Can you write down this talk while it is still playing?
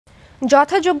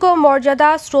যথাযোগ্য মর্যাদা,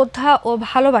 শ্রদ্ধা ও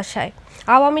ভালোবাসায়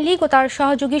আওয়ামী লীগ ও তার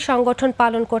সহযোগী সংগঠন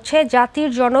পালন করছে জাতির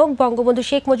জনক বঙ্গবন্ধু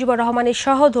শেখ মুজিবুর রহমানের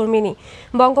সহধর্মিণী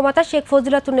বঙ্গমাতা শেখ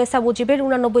ফজিলাতুন্নেসা মুজিবের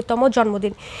 ৮৯তম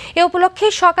জন্মদিন। এ উপলক্ষে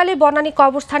সকালে বনানী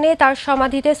কবরস্থানে তার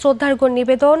সমাধিতে শ্রদ্ধার্ঘ্য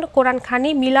নিবেদন, কোরআনখানি,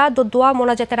 মিলাদ ও দোয়া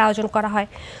মোনাজাতের আয়োজন করা হয়।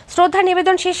 শ্রদ্ধা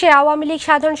নিবেদন শেষে আওয়ামী লীগ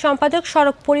সাধারণ সম্পাদক,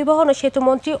 সড়ক পরিবহন ও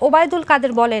সেতুমন্ত্রী ওবায়দুল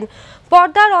কাদের বলেন,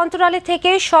 পর্দার অন্তরালে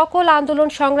থেকে সকল আন্দোলন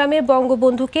সংগ্রামে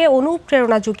বঙ্গবন্ধুকে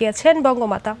অনুপ্রেরণা জুগিয়েছেন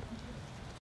বঙ্গমাতা।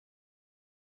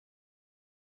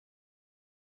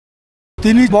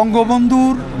 তিনি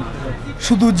বঙ্গবন্ধুর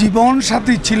শুধু জীবন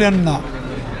সাথী ছিলেন না,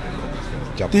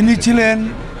 তিনি ছিলেন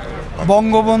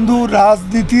বঙ্গবন্ধুর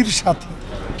রাজনীতির সাথী।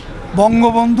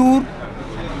 বঙ্গবন্ধুর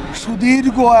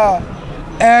সুদীর্ঘ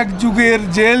এক যুগের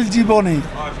জেল জীবনে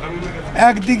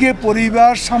একদিকে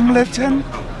পরিবার সামলেছেন,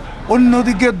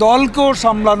 অন্যদিকে দলকেও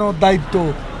সামলানোর দায়িত্ব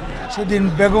সেদিন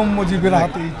বেগম মুজিবের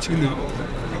হাতেই ছিল।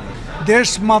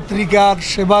 দেশমাতৃকার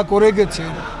সেবা করে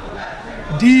গেছেন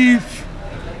ডিপ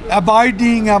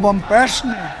অ্যাবাইডিং এবং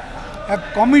প্যাশনেট এক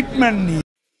কমিটমেন্ট নিয়ে।